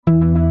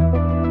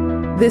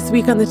This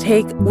week on The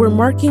Take, we're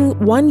marking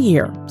 1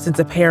 year since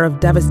a pair of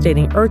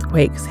devastating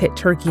earthquakes hit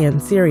Turkey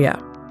and Syria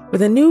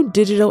with a new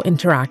digital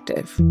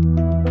interactive.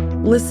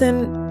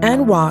 Listen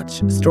and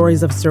watch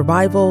stories of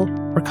survival,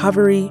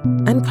 recovery,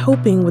 and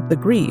coping with the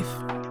grief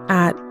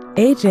at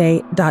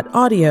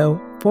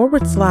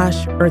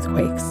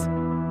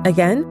aj.audio/earthquakes.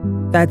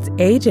 Again, that's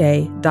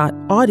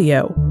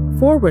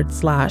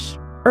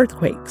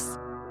aj.audio/earthquakes.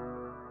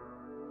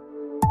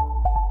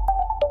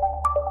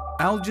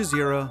 Al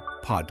Jazeera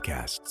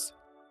Podcasts.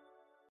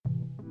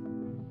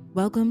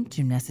 Welcome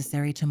to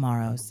Necessary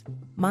Tomorrows.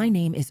 My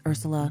name is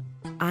Ursula.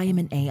 I am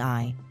an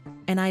AI,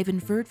 and I have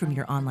inferred from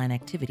your online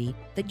activity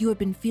that you have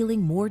been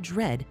feeling more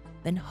dread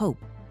than hope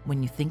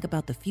when you think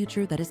about the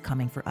future that is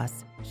coming for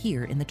us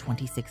here in the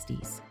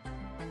 2060s.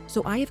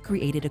 So I have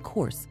created a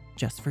course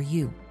just for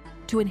you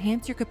to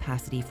enhance your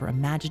capacity for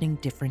imagining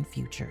different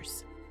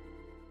futures.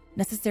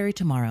 Necessary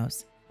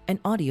Tomorrows, an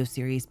audio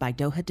series by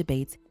Doha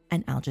Debates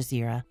and Al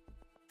Jazeera.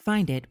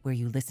 Find it where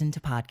you listen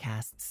to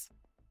podcasts.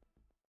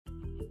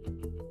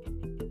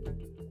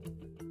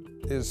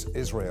 Is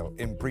Israel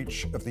in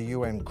breach of the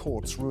UN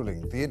court's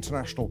ruling? The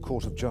International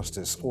Court of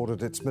Justice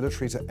ordered its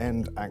military to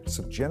end acts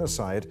of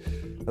genocide,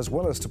 as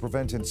well as to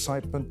prevent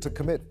incitement to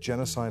commit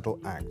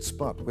genocidal acts.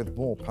 But with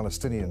more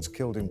Palestinians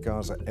killed in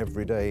Gaza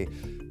every day,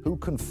 who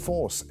can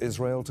force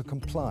Israel to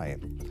comply?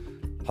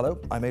 Hello,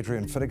 I'm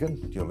Adrian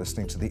Finnegan. You're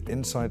listening to the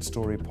Inside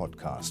Story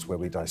podcast, where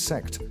we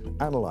dissect,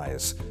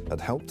 analyze, and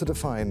help to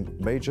define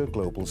major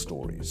global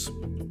stories.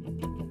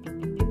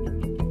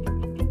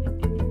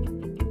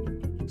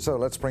 So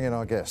let's bring in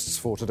our guests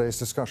for today's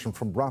discussion.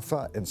 From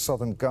Rafah in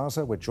southern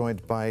Gaza, we're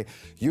joined by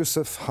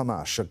Yousef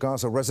Hamash, a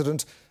Gaza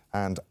resident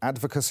and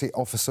advocacy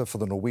officer for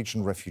the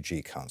Norwegian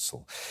Refugee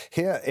Council.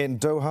 Here in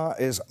Doha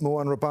is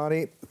Mouan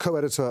Rabbani,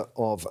 co-editor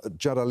of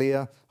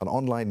Jadaliyya, an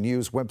online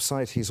news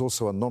website. He's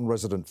also a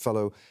non-resident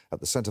fellow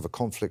at the Centre for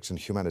Conflict and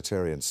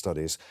Humanitarian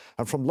Studies.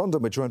 And from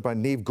London, we're joined by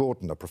Niamh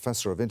Gordon, a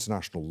professor of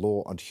international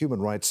law and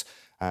human rights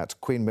at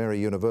Queen Mary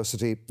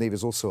University. Niamh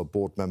is also a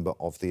board member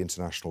of the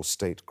International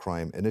State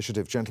Crime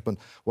Initiative. Gentlemen,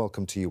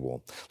 welcome to you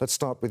all. Let's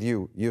start with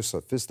you,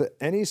 Yousef. Is there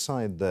any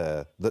sign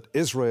there that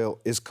Israel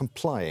is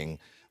complying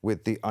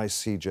with the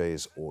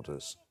ICJ's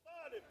orders?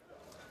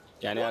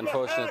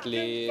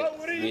 Unfortunately,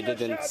 we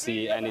didn't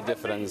see any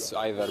difference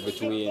either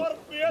between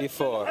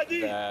before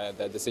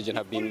the decision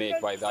have been made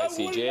by the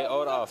ICJ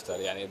or after.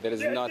 There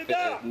is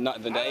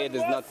the aid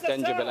is not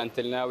tangible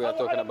until now. We are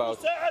talking about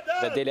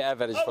the daily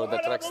average for the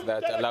trucks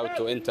that are allowed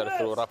to enter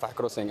through Rafah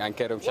crossing and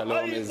Kerem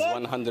Shalom is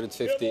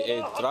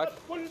 158 trucks,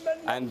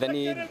 and the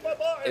need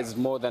is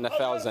more than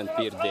 1,000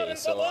 per day.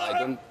 So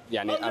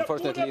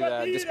unfortunately,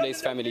 the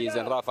displaced families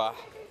in Rafah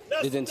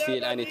didn't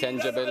feel any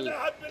tangible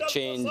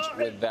change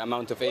with the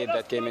amount of aid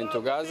that came into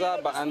Gaza.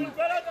 And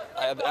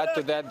add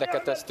to that the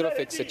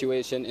catastrophic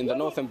situation in the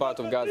northern part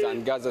of Gaza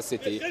and Gaza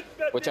City,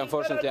 which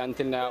unfortunately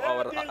until now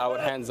our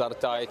hands are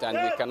tied and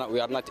we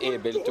are not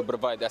able to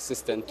provide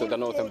assistance to the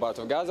northern part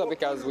of Gaza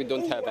because we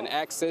don't have an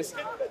access.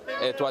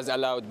 It was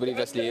allowed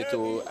previously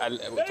to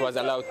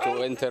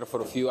enter for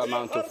a few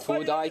amount of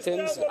food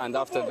items, and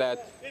after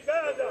that,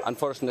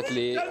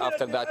 unfortunately,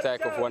 after the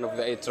attack of one of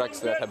the 8 trucks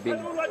that have been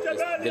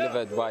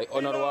delivered by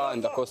UNRWA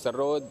on the coastal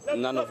road,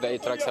 none of the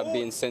 8 trucks have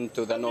been sent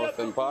to the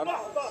northern part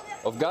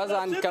of Gaza.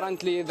 And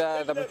currently,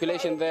 the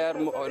population there,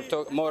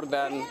 more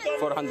than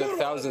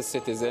 400,000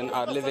 citizens,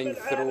 are living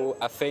through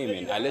a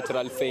famine, a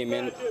literal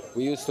famine.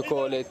 We used to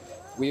call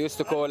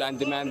and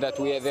demand that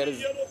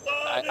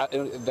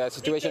the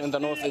situation in the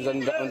north is on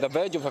the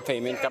verge of a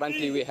famine.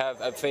 Currently, we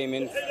have a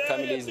famine.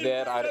 Families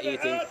there are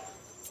eating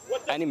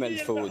animal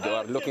food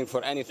or looking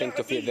for anything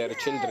to feed their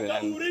children,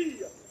 and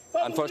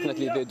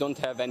unfortunately they don't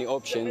have any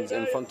options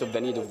in front of the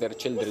need of their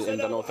children in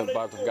the northern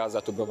part of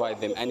Gaza to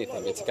provide them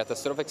anything. It's a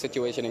catastrophic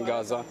situation in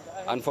Gaza.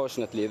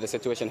 Unfortunately, the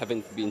situation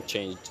hasn't been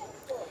changed.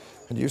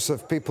 And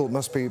Yousef, people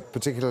must be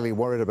particularly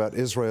worried about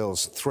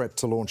Israel's threat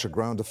to launch a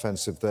ground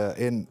offensive there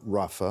in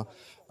Rafah.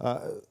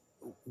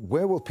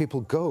 Where will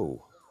people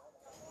go?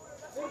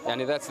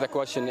 That's the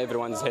question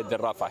everyone's had in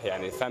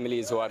Rafah.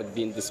 Families who are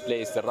being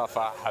displaced in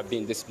Rafah have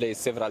been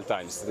displaced several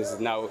times. This is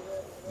now,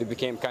 they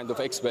became kind of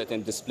expert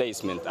in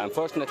displacement.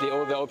 Unfortunately,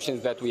 all the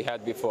options that we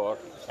had before,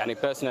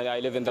 personally, I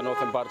live in the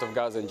northern part of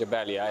Gaza in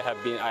Jabalia.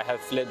 I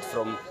have fled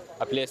from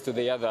a place to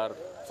the other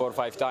 4 or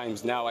 5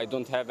 times. Now I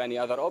don't have any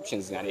other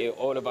options.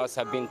 All of us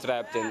have been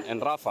trapped in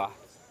Rafah,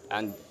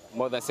 and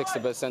more than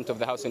 60% of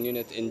the housing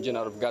units in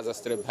general of Gaza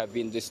Strip have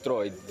been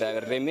destroyed.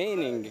 The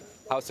remaining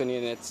housing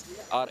units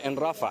are in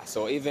Rafah.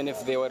 So even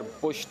if they were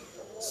pushed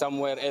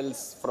somewhere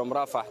else from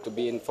Rafah to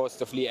be forced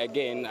to flee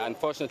again,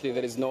 unfortunately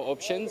there is no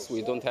options.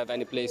 We don't have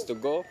any place to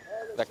go.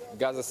 The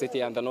Gaza City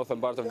and the northern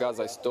part of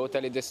Gaza is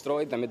totally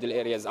destroyed. The middle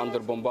area is under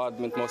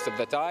bombardment most of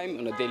the time.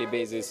 On a daily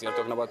basis, you're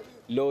talking about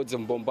loads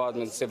of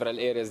bombardment in several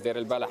areas, Deir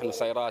el-Balah,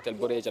 Nusayrat, El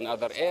Bureij, and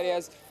other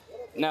areas.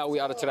 now we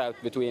are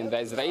trapped between the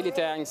Israeli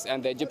tanks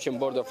and the Egyptian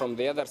border from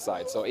the other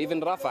side. So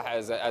even Rafah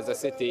as a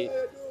city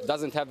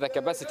doesn't have the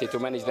capacity to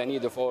manage the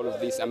need of all of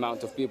these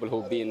amount of people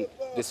who've been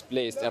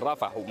displaced in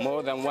Rafah.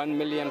 More than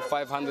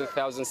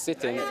 1,500,000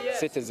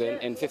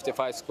 citizens in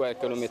 55 square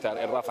kilometers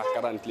in Rafah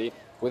currently,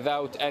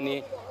 without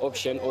any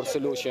option or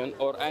solution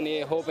or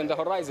any hope in the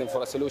horizon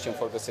for a solution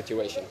for the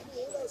situation.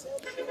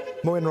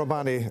 Moin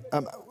Rabbani,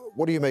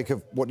 what do you make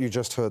of what you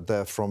just heard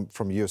there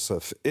from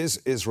Yusuf?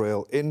 Is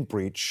Israel in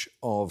breach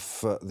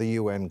of the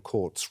UN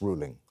court's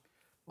ruling?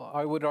 Well,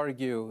 I would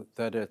argue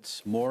that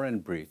it's more in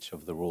breach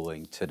of the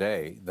ruling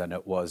today than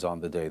it was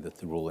on the day that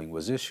the ruling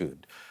was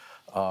issued.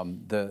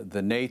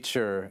 The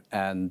nature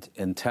and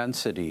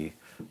intensity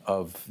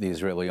of the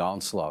Israeli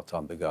onslaught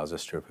on the Gaza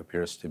Strip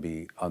appears to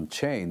be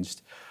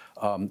unchanged.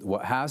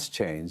 What has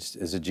changed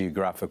is a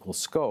geographical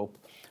scope,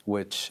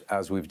 which,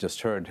 as we've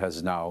just heard,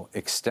 has now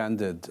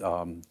extended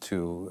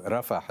to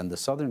Rafah and the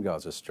southern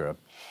Gaza Strip.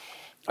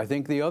 I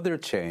think the other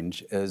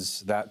change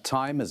is that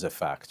time is a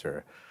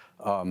factor.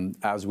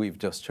 As we've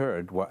just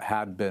heard, what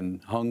had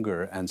been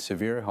hunger and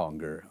severe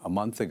hunger a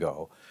month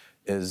ago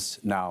is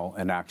now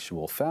an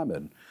actual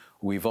famine.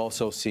 We've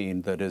also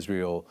seen that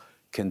Israel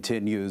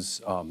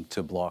continues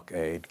to block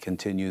aid,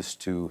 continues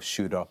to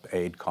shoot up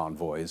aid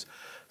convoys,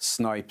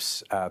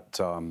 snipes at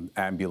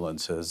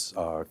ambulances,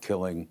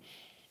 killing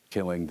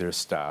their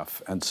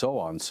staff, and so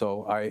on.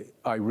 So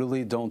I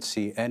really don't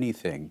see any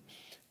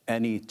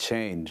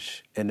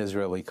change in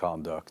Israeli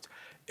conduct,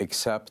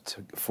 except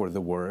for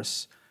the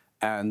worse.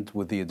 And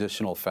with the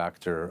additional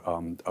factor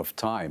of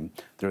time,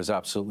 there's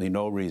absolutely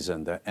no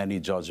reason that any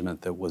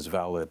judgment that was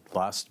valid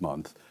last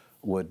month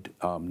would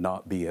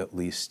not be at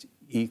least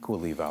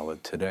equally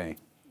valid today.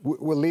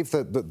 We'll leave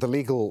the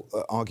legal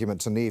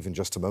argument to Niamh in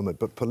just a moment,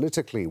 but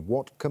politically,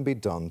 what can be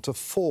done to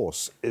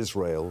force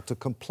Israel to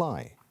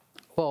comply?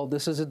 Well,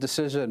 this is a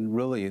decision,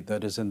 really,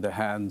 that is in the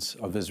hands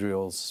of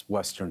Israel's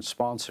Western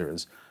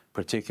sponsors,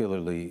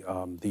 particularly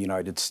the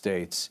United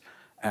States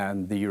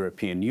and the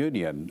European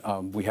Union.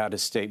 We had a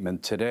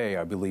statement today,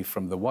 I believe,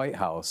 from the White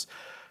House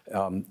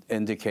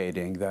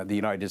indicating that the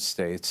United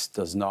States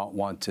does not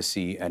want to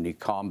see any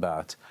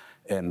combat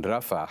in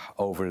Rafah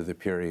over the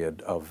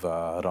period of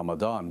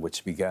Ramadan,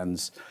 which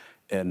begins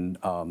in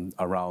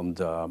around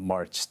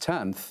March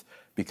 10th,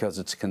 because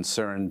it's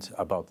concerned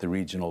about the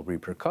regional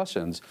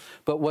repercussions.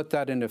 But what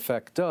that in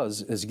effect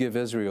does is give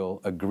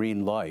Israel a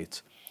green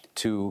light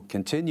to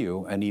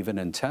continue and even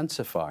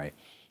intensify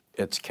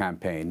its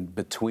campaign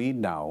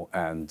between now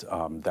and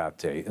that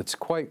day. It's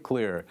quite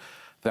clear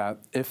that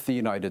if the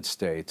United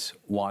States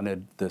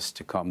wanted this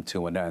to come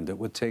to an end, it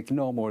would take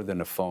no more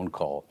than a phone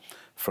call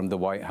from the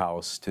White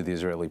House to the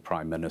Israeli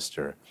Prime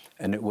Minister,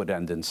 and it would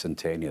end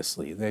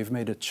instantaneously. They've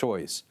made a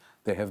choice.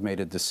 They have made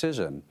a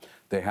decision.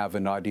 They have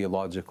an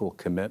ideological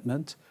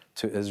commitment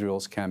to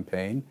Israel's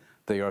campaign.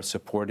 They are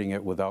supporting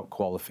it without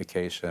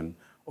qualification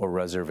or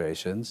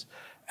reservations.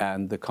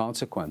 And the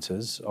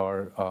consequences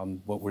are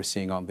what we're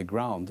seeing on the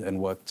ground and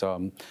what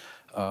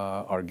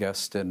our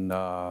guest in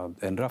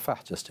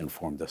Rafah just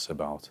informed us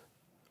about.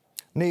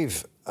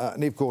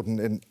 Niamh Gordon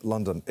in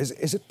London,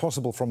 is it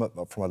possible from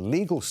a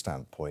legal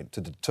standpoint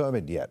to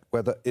determine yet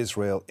whether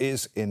Israel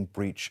is in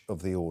breach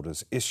of the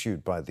orders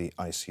issued by the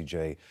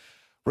ICJ,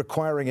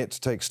 requiring it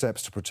to take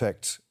steps to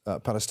protect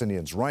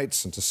Palestinians'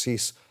 rights and to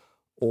cease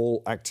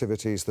all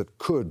activities that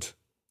could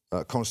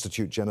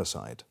constitute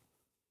genocide?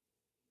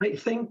 I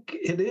think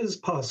it is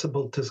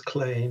possible to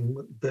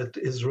claim that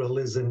Israel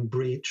is in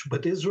breach,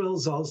 but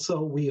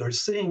we are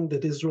seeing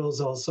that Israel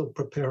is also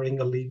preparing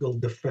a legal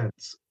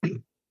defense.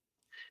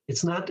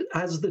 It's not,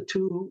 as the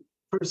two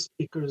first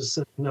speakers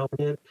have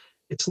noted,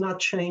 it's not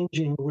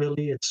changing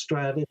really its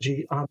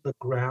strategy on the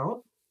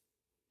ground,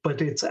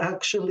 but it's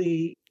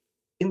actually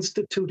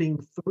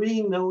instituting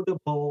three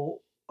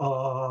notable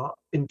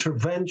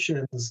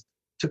interventions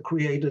to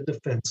create a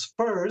defense.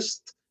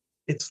 First,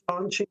 it's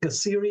launching a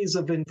series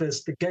of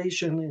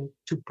investigation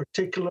into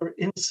particular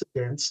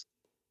incidents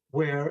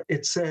where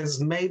it says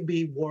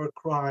maybe war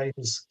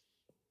crimes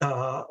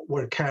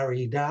were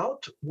carried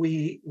out.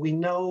 We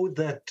know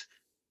that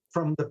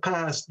from the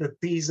past that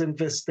these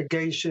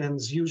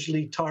investigations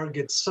usually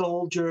target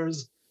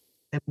soldiers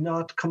and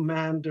not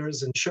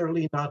commanders, and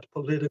surely not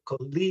political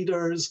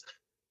leaders.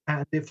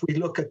 And if we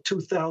look at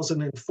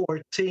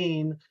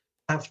 2014,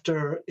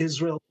 after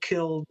Israel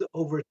killed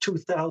over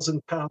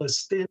 2,000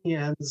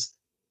 Palestinians,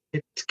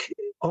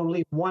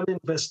 only one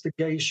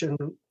investigation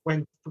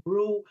went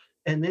through,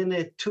 and in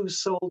it, 2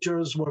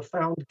 soldiers were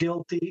found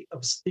guilty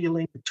of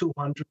stealing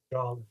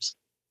 $200.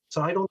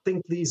 So I don't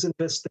think these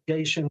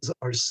investigations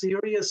are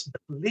serious,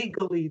 but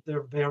legally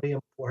they're very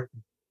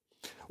important.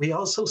 We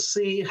also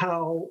see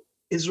how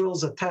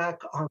Israel's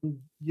attack on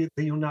the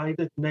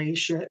United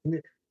Nations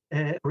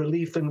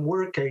Relief and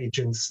Work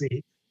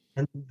Agency,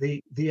 and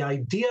the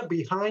idea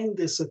behind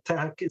this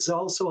attack is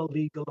also a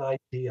legal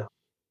idea.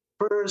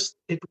 First,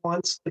 it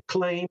wants to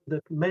claim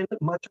that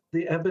much of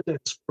the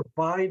evidence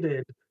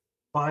provided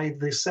by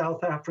the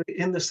South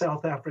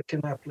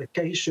African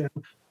application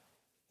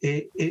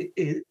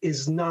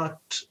is not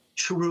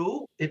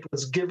true. It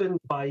was given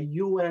by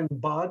UN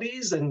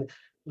bodies, and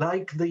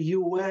like the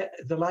UN,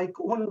 like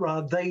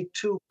UNRWA, they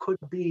too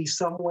could be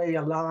some way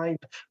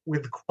aligned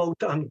with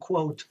quote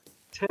unquote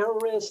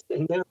terrorists,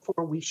 and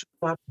therefore we should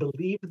not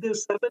believe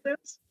this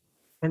evidence.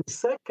 And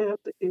second,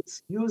 it's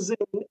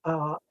using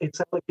its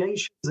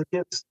allegations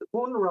against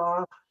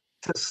UNRWA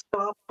to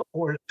stop,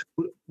 or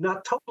to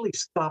not totally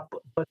stop,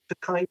 but to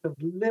kind of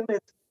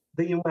limit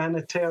the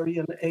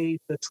humanitarian aid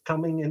that's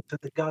coming into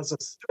the Gaza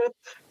Strip,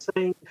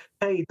 saying,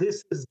 hey,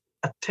 this is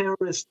a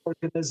terrorist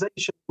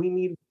organization. We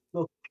need to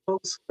look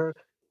closer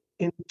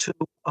into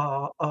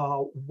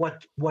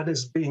what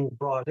is being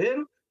brought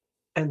in.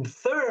 And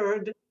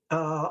third,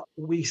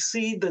 we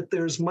see that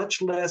there's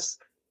much less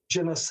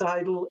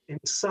genocidal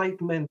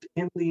incitement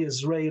in the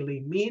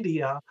Israeli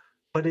media,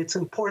 but it's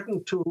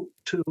important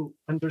to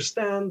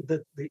understand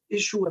that the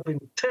issue of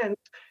intent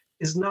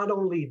is not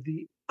only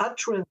the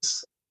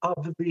utterance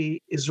of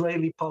the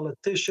Israeli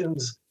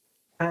politicians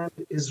and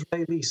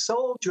Israeli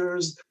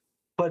soldiers,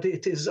 but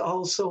it is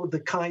also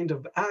the kind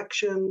of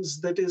actions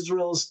that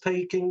Israel's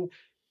taking.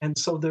 And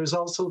so there's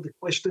also the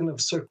question of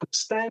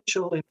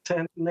circumstantial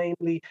intent,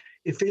 namely,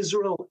 if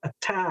Israel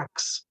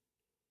attacks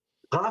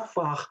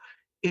Rafah,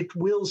 it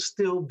will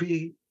still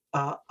be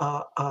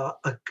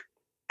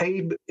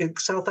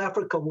South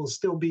Africa will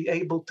still be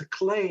able to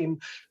claim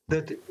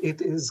that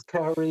it is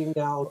carrying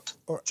out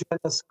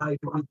genocide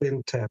with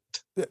intent.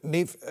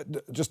 Niamh,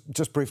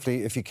 just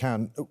briefly, if you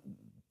can,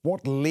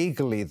 what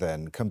legally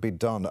then can be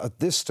done at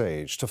this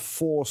stage to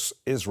force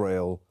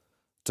Israel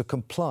to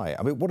comply?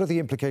 I mean, what are the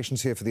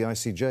implications here for the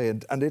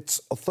ICJ and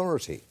its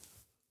authority?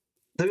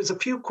 There's a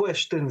few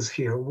questions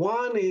here.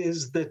 One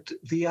is that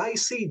the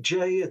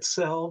ICJ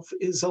itself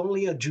is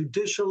only a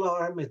judicial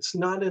arm. It's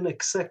not an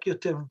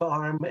executive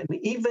arm. And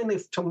even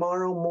if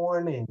tomorrow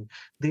morning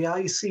the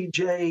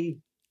ICJ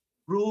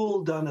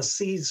ruled on a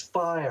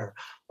ceasefire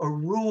or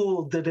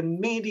ruled that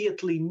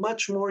immediately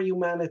much more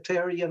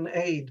humanitarian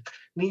aid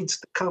needs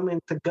to come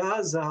into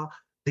Gaza,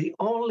 the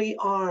only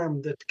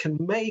arm that can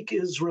make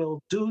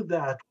Israel do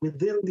that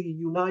within the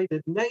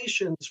United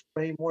Nations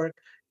framework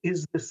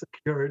is the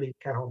Security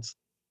Council.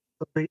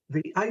 So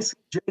the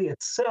ICJ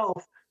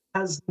itself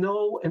has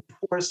no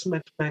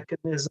enforcement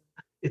mechanism.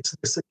 It's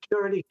the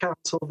Security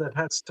Council that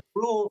has to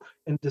rule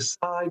and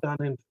decide on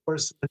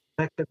enforcement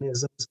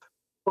mechanisms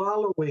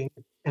following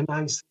an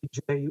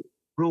ICJ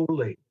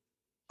ruling.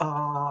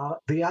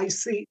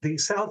 The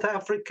South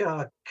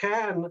Africa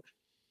can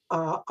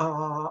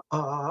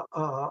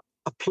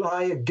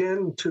apply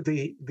again to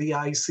the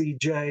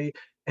ICJ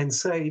and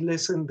say,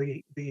 listen,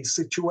 the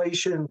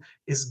situation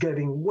is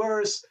getting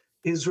worse.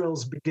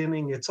 Israel's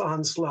beginning its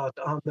onslaught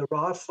on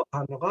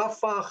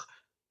Rafah.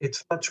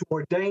 It's much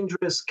more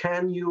dangerous.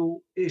 Can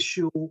you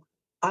issue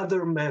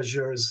other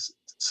measures,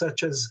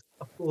 such as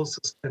a full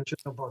suspension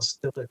of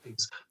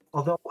hostilities?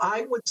 Although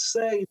I would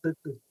say that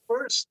the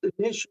first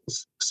initial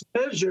 6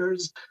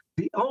 measures,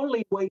 the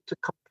only way to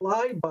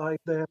comply by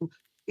them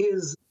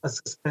is a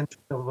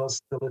suspension of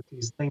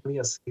hostilities, namely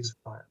a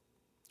ceasefire.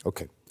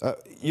 OK.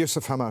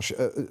 Yousef Hammash,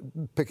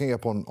 picking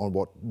up on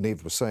what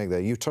Niamh was saying there,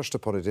 you touched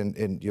upon it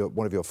in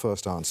one of your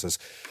first answers.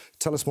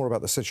 Tell us more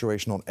about the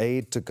situation on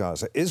aid to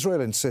Gaza.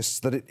 Israel insists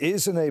that it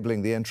is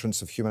enabling the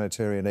entrance of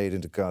humanitarian aid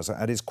into Gaza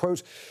and is,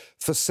 quote,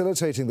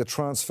 facilitating the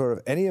transfer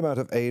of any amount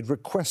of aid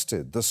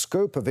requested. The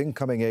scope of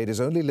incoming aid is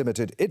only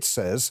limited, it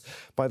says,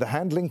 by the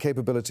handling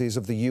capabilities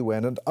of the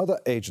UN and other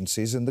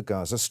agencies in the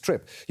Gaza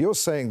Strip. You're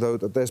saying, though,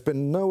 that there's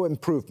been no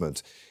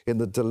improvement in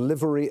the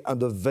delivery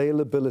and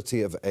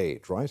availability of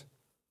aid, right?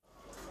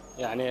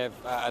 Yeah,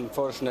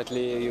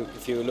 unfortunately,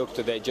 if you look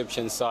to the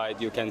Egyptian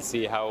side, you can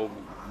see how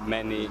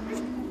many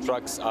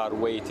trucks are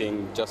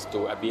waiting just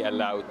to be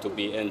allowed to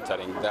be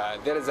entering.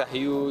 There is a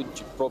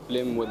huge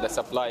problem with the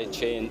supply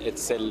chain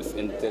itself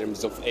in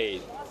terms of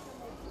aid.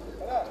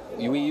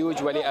 We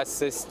usually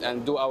assist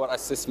and do our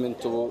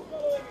assessment to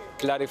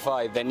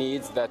clarify the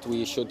needs that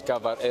we should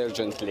cover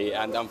urgently,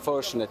 and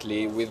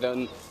unfortunately,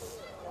 within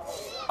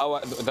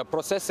the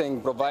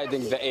processing,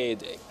 providing the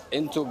aid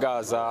into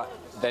Gaza,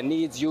 the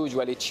needs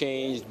usually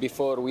change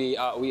before we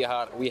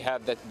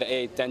have the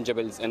aid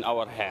tangibles in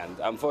our hand.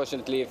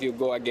 Unfortunately, if you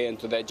go again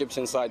to the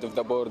Egyptian side of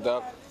the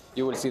border,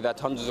 you will see that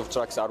hundreds of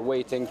trucks are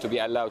waiting to be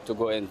allowed to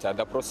go into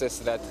the process.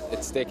 That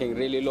it's taking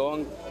really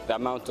long. The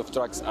amount of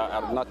trucks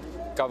are not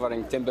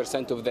covering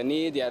 10% of the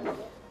need. Yeah,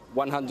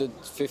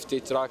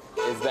 150 trucks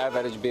is the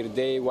average per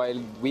day, while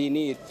we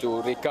need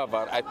to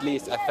recover at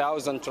least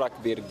 1,000 trucks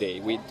per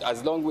day.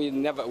 As long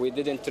as we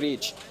didn't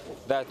reach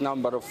that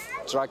number of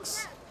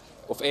trucks,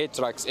 of aid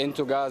trucks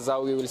into Gaza,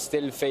 we will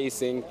still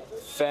facing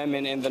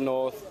famine in the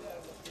north,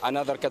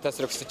 another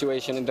catastrophic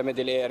situation in the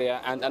middle area,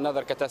 and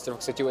another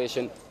catastrophic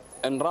situation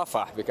in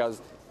Rafah,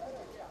 because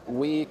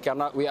we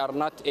are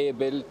not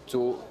able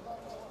to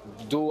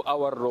do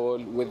our role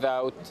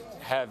without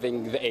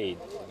having the aid.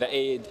 The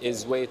aid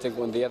is waiting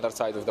on the other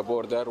side of the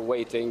border,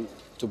 waiting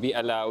to be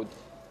allowed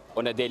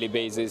on a daily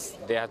basis.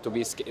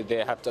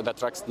 The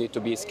trucks need to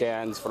be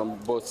scanned from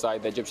both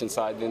sides, the Egyptian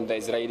side and the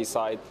Israeli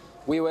side,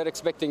 we were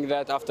expecting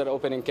that after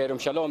opening Kerem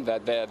Shalom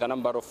that the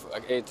number of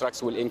aid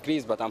trucks will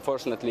increase, but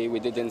unfortunately we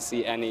didn't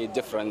see any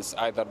difference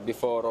either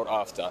before or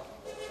after.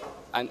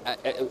 And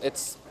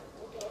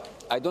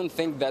I don't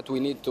think that we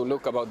need to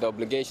look about the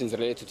obligations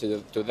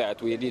related to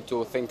that. We need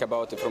to think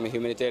about it from a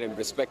humanitarian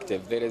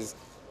perspective. There is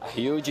a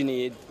huge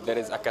need, there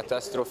is a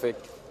catastrophic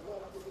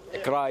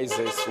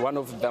crisis, one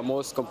of the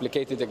most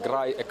complicated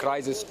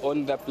crises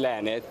on the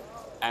planet,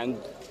 and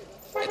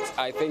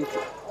I think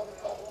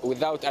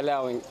without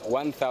allowing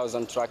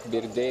 1,000 trucks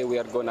per day, we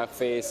are going to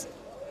face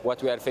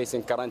what we are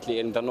facing currently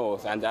in the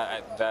north. And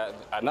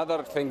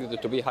another thing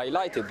to be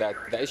highlighted, that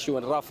the issue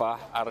in Rafah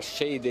are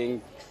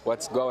shading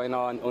what's going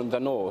on the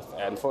north.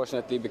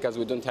 Unfortunately, because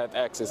we don't have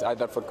access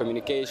either for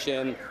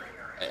communication,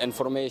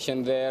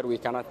 information there, we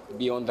cannot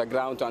be on the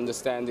ground to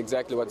understand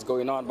exactly what's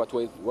going on, but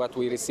what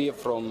we receive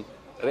from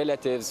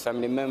relatives,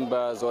 family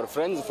members, or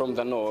friends from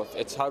the north,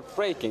 it's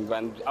heartbreaking,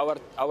 and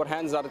our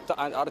hands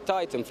are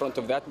tied in front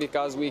of that,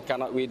 because we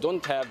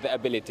don't have the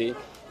ability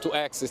to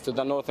access to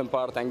the northern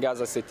part and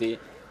Gaza City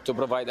to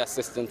provide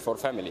assistance for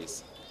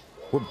families.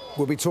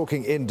 We'll be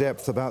talking in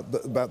depth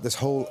about this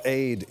whole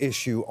aid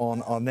issue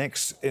on our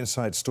next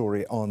Inside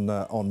Story on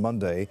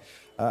Monday.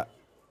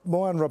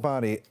 Moan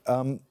Rabbani,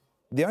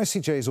 the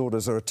ICJ's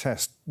orders are a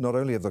test not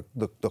only of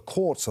the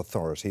court's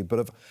authority, but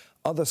of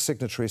other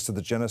signatories to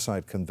the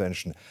Genocide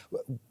Convention.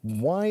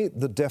 Why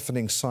the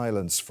deafening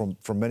silence from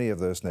many of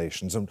those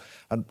nations, and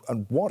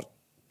what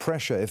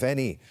pressure, if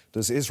any,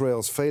 does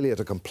Israel's failure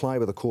to comply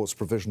with the court's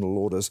provisional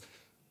orders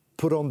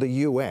put on the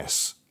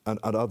US and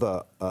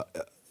other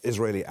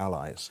Israeli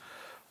allies?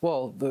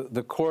 Well,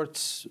 the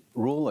court's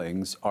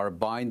rulings are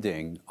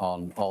binding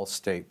on all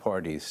state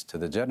parties to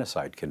the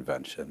Genocide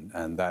Convention,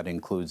 and that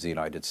includes the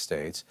United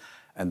States,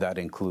 and that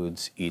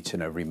includes each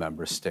and every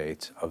member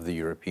state of the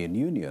European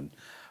Union.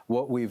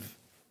 What we've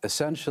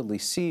essentially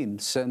seen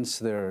since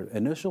their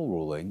initial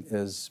ruling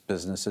is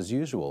business as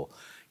usual.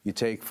 You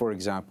take, for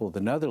example,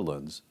 the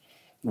Netherlands,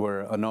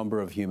 where a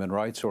number of human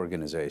rights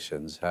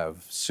organizations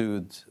have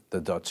sued the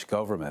Dutch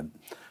government,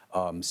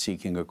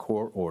 seeking a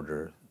court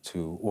order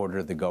to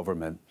order the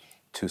government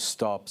to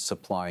stop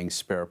supplying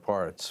spare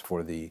parts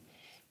for the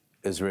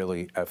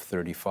Israeli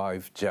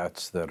F-35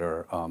 jets that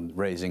are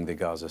razing the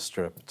Gaza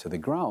Strip to the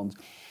ground.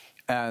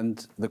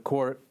 And the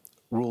court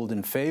ruled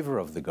in favor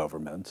of the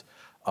government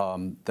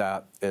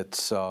that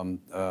its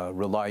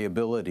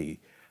reliability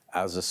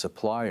as a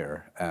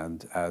supplier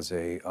and as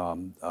a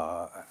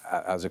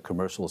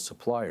commercial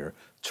supplier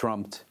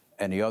trumped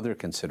any other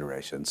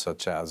considerations,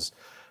 such as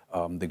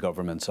the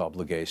government's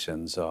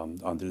obligations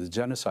under the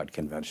Genocide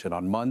Convention.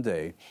 On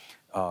Monday,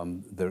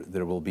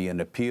 there will be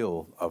an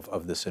appeal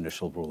of this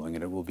initial ruling,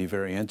 and it will be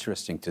very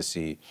interesting to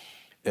see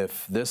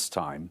if this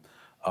time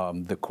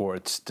the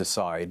courts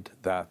decide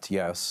that,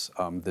 yes,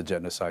 the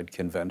Genocide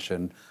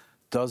Convention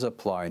does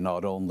apply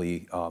not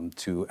only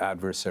to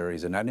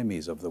adversaries and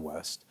enemies of the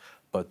West,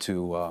 but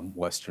to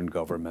Western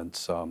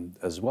governments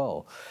as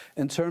well.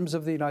 In terms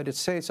of the United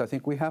States, I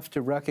think we have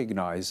to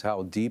recognize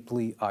how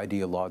deeply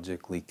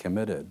ideologically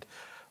committed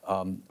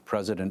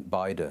President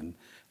Biden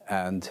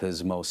and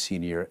his most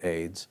senior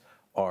aides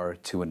are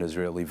to an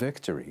Israeli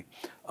victory.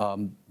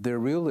 Their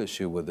real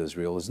issue with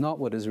Israel is not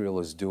what Israel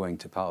is doing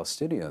to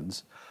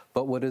Palestinians,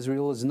 but what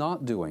Israel is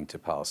not doing to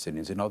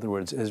Palestinians. In other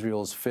words,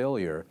 Israel's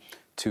failure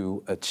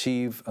to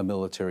achieve a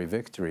military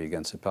victory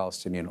against the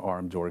Palestinian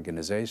armed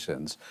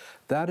organizations.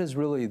 That is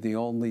really the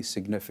only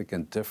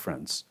significant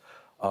difference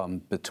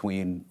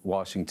between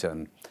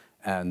Washington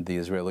and the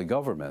Israeli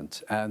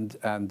government. And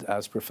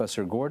as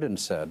Professor Gordon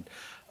said,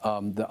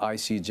 the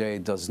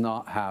ICJ does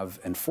not have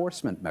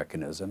enforcement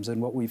mechanisms,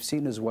 and what we've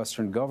seen is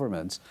Western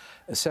governments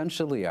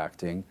essentially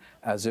acting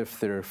as if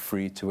they're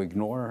free to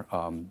ignore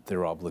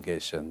their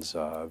obligations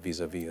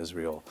vis-a-vis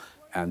Israel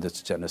and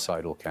its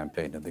genocidal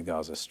campaign in the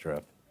Gaza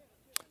Strip.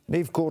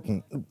 Niamh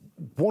Gordon,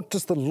 what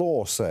does the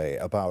law say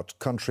about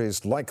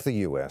countries like the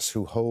US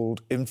who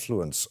hold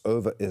influence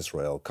over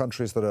Israel,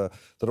 countries that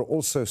are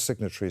also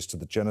signatories to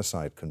the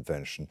Genocide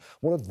Convention?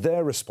 What are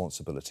their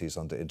responsibilities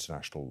under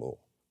international law?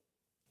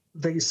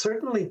 They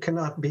certainly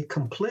cannot be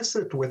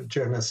complicit with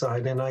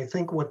genocide. And I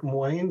think what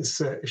Moan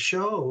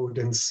showed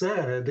and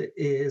said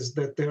is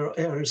that there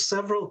are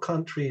several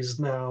countries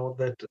now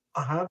that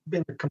have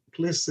been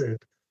complicit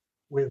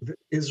with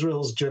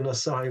Israel's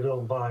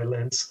genocidal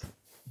violence,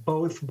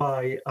 both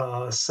by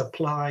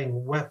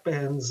supplying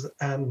weapons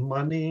and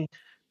money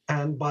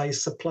and by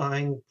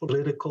supplying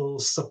political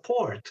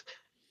support.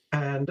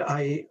 And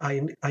I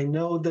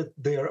know that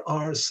there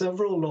are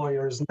several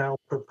lawyers now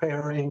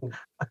preparing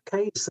a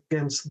case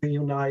against the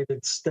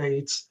United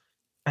States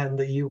and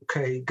the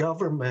UK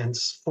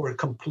governments for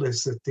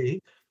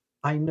complicity.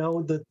 I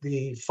know that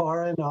the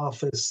Foreign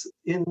Office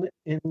in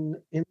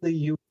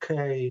the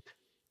UK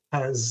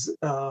has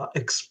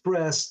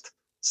expressed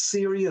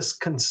serious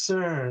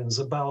concerns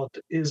about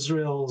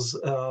Israel's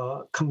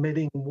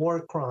committing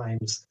war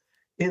crimes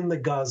in the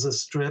Gaza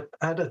Strip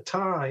at a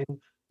time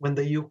when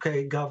the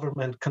UK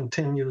government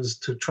continues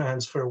to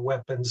transfer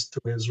weapons to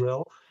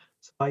Israel.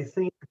 So I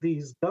think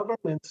these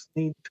governments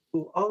need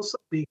to also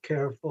be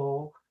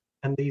careful,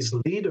 and these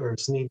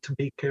leaders need to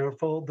be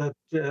careful that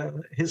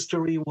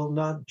history will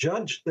not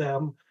judge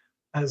them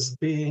as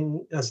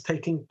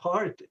taking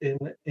part in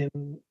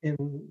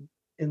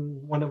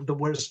one of the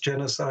worst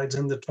genocides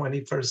in the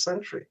 21st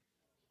century.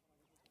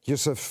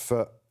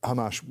 Yousef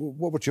Hamash,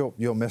 what would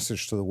your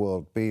message to the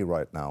world be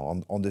right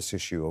now on this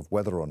issue of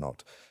whether or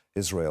not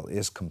Israel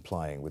is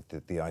complying with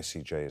the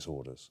ICJ's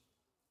orders?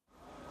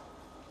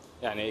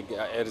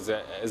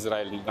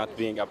 Israel not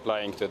being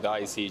applying to the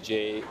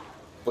ICJ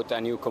put a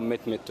new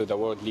commitment to the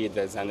world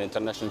leaders and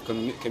international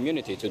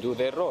community to do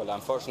their role.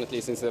 Unfortunately,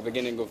 since the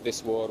beginning of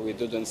this war, we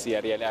didn't see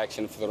a real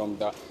action from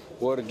the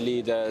world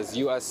leaders,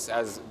 U.S.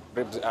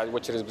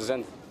 which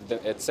represents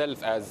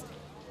itself as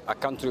a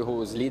country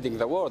who is leading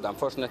the world.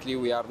 Unfortunately,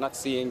 we are not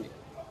seeing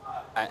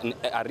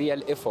a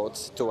real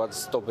effort towards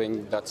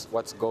stopping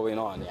what's going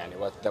on.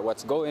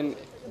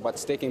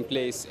 What's taking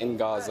place in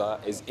Gaza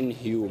is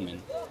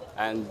inhuman,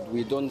 and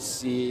we don't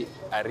see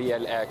a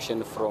real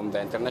action from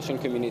the international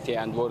community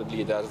and world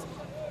leaders.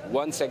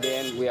 Once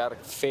again, we are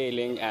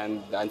failing,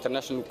 and the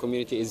international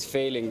community is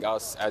failing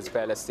us as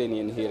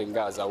Palestinians here in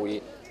Gaza.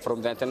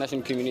 From the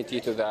international community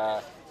to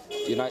the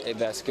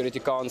Security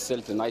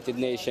Council, the United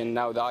Nations,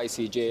 now the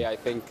ICJ, I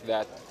think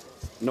that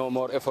no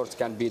more efforts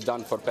can be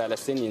done for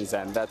Palestinians,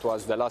 and that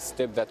was the last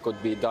step that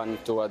could be done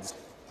towards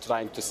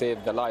trying to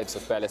save the lives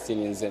of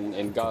Palestinians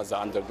in Gaza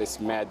under this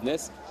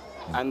madness.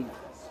 And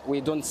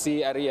we don't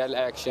see a real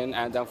action,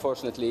 and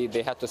unfortunately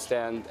they had to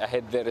stand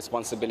ahead their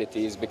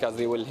responsibilities because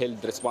they will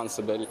held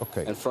responsible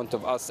in front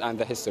of us and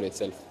the history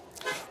itself.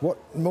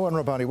 Mouin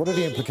Rabbani, what are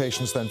the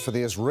implications then for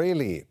the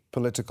Israeli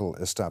political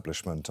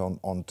establishment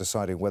on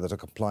deciding whether to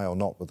comply or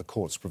not with the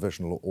court's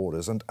provisional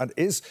orders? And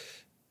is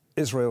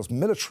Israel's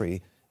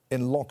military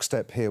in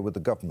lockstep here with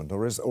the government,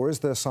 or is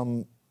there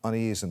some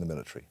unease in the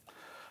military?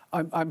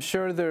 I'm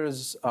sure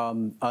there's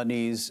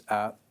unease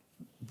at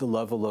the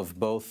level of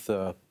both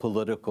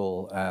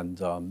political and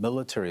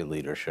military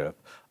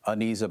leadership,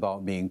 unease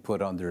about being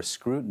put under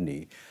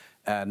scrutiny,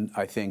 and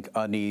I think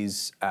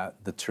unease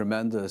at the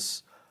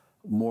tremendous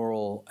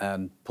moral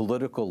and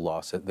political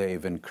loss that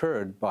they've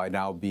incurred by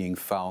now being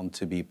found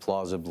to be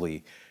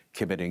plausibly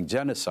committing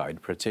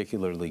genocide,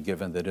 particularly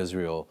given that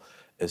Israel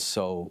is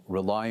so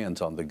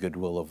reliant on the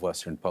goodwill of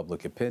Western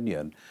public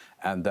opinion,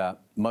 and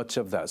that much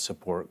of that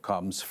support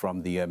comes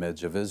from the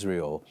image of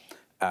Israel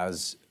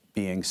as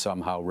being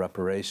somehow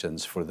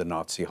reparations for the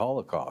Nazi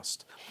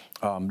Holocaust.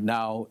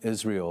 Now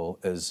Israel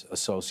is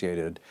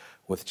associated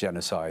with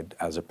genocide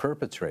as a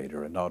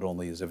perpetrator and not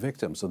only as a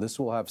victim. So this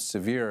will have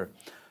severe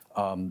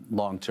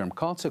long-term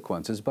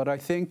consequences. But I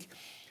think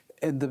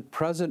in the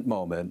present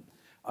moment,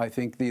 I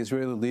think the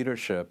Israeli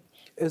leadership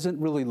isn't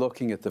really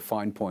looking at the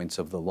fine points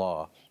of the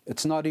law.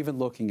 It's not even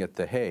looking at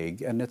The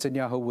Hague, and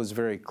Netanyahu was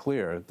very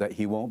clear that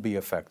he won't be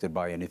affected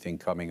by anything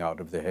coming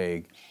out of The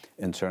Hague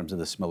in terms of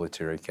this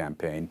military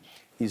campaign.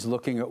 He's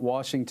looking at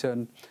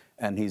Washington,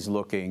 and he's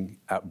looking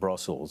at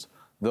Brussels.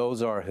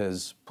 Those are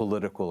his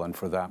political and,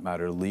 for that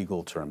matter,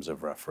 legal terms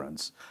of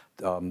reference.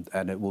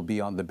 And it will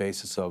be on the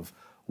basis of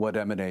what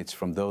emanates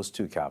from those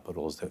two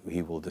capitals that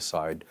he will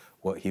decide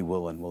what he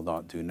will and will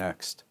not do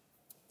next.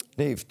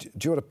 Niamh,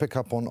 do you want to pick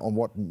up on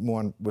what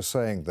Mouin was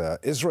saying there?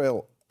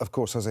 Israel, of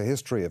course, has a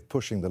history of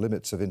pushing the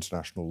limits of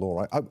international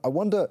law. I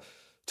wonder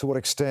to what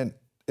extent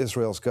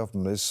Israel's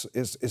government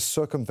is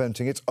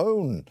circumventing its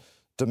own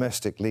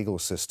domestic legal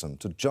system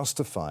to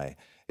justify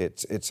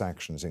its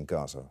actions in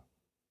Gaza.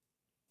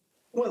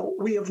 Well,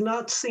 we have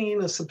not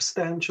seen a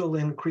substantial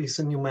increase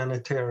in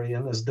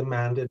humanitarian as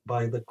demanded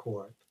by the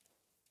court.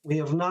 We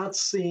have not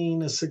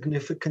seen a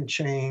significant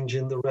change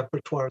in the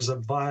repertoires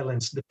of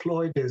violence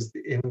deployed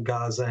in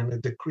Gaza and a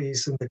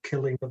decrease in the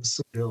killing of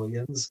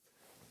civilians.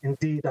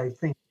 Indeed, I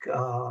think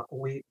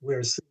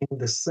we're seeing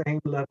the same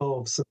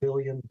level of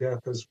civilian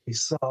death as we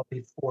saw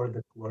before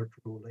the court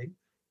ruling.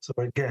 So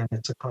again,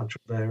 it's a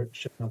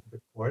contravention of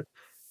the court.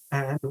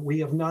 And we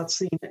have not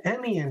seen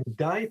any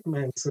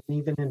indictments and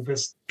even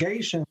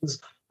investigations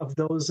of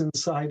those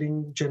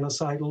inciting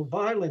genocidal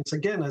violence,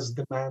 again, as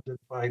demanded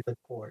by the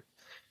court.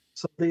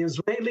 So the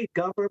Israeli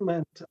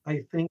government,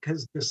 I think,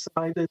 has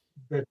decided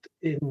that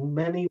in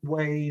many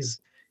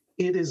ways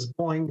it is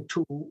going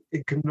to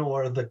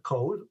ignore the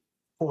court.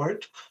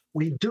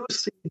 We do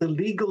see the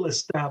legal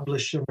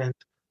establishment,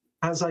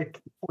 as I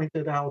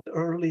pointed out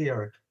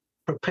earlier,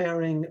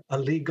 preparing a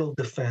legal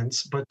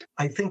defense. But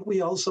I think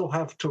we also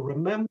have to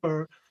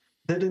remember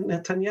that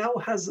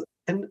Netanyahu has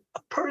a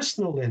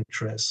personal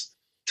interest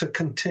to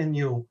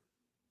continue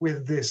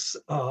with this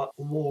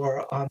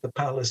war on the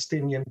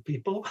Palestinian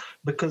people,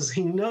 because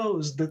he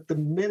knows that the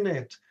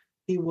minute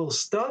he will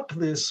stop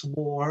this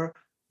war,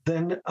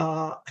 then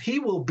he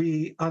will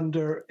be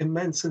under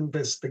immense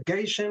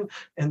investigation,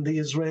 and the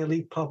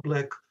Israeli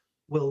public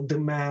will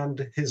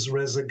demand his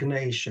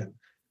resignation.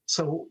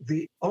 So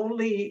the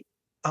only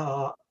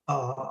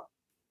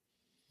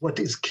what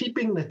is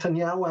keeping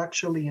Netanyahu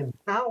actually in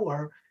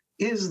power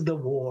is the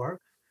war.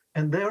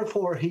 And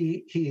therefore,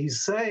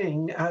 he's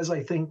saying, as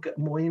I think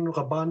Mouin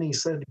Rabbani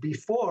said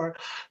before,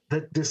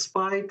 that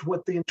despite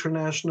what the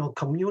international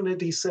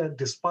community said,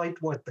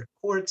 despite what the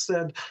court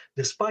said,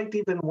 despite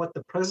even what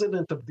the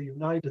President of the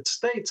United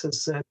States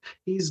has said,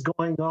 he's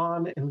going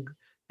on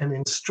and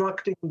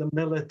instructing the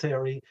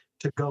military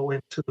to go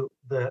into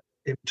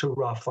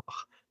Rafah.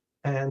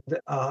 And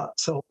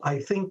so I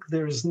think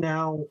there's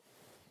now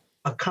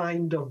a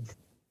kind of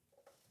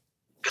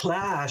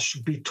clash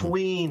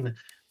between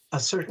a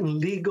certain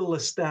legal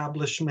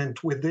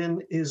establishment within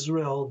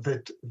Israel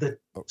that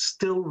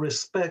still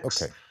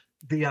respects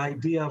the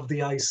idea of the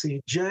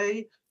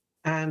ICJ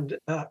and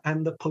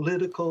the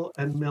political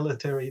and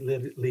military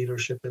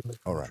leadership in the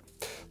country. All right.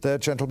 There,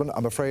 gentlemen,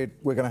 I'm afraid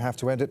we're going to have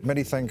to end it.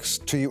 Many thanks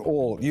to you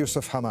all,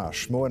 Yousef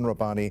Hamash, Mouin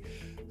Rabbani,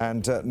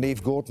 and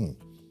Niamh Gordon.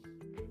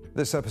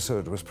 This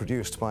episode was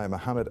produced by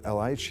Mohammed El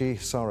Aichi,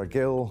 Sarah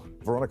Gill,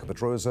 Veronica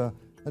Pedrosa,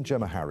 and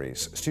Gemma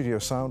Harries. Studio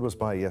sound was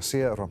by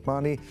Yasir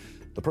Rahmani.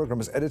 The program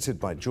is edited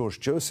by George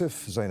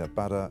Joseph, Zainab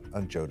Bada,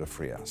 and Joda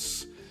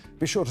Frias.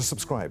 Be sure to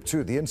subscribe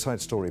to the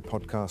Inside Story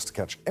podcast to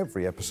catch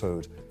every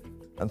episode.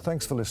 And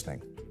thanks for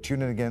listening.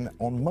 Tune in again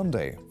on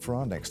Monday for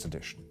our next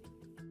edition.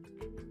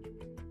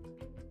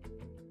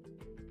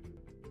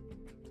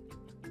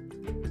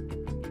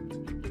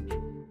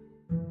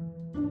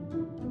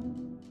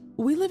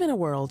 We live in a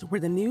world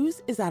where the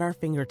news is at our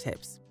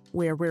fingertips,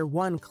 where we're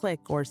one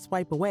click or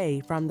swipe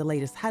away from the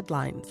latest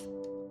headlines.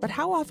 But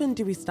how often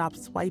do we stop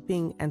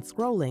swiping and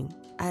scrolling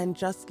and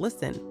just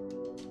listen?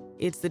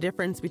 It's the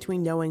difference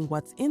between knowing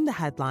what's in the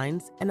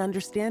headlines and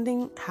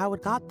understanding how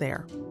it got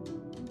there.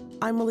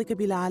 I'm Malika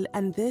Bilal,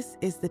 and this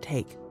is The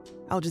Take,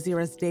 Al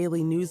Jazeera's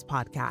daily news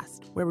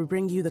podcast, where we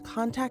bring you the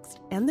context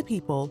and the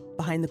people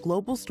behind the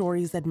global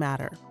stories that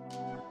matter.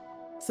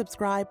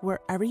 Subscribe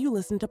wherever you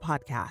listen to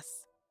podcasts.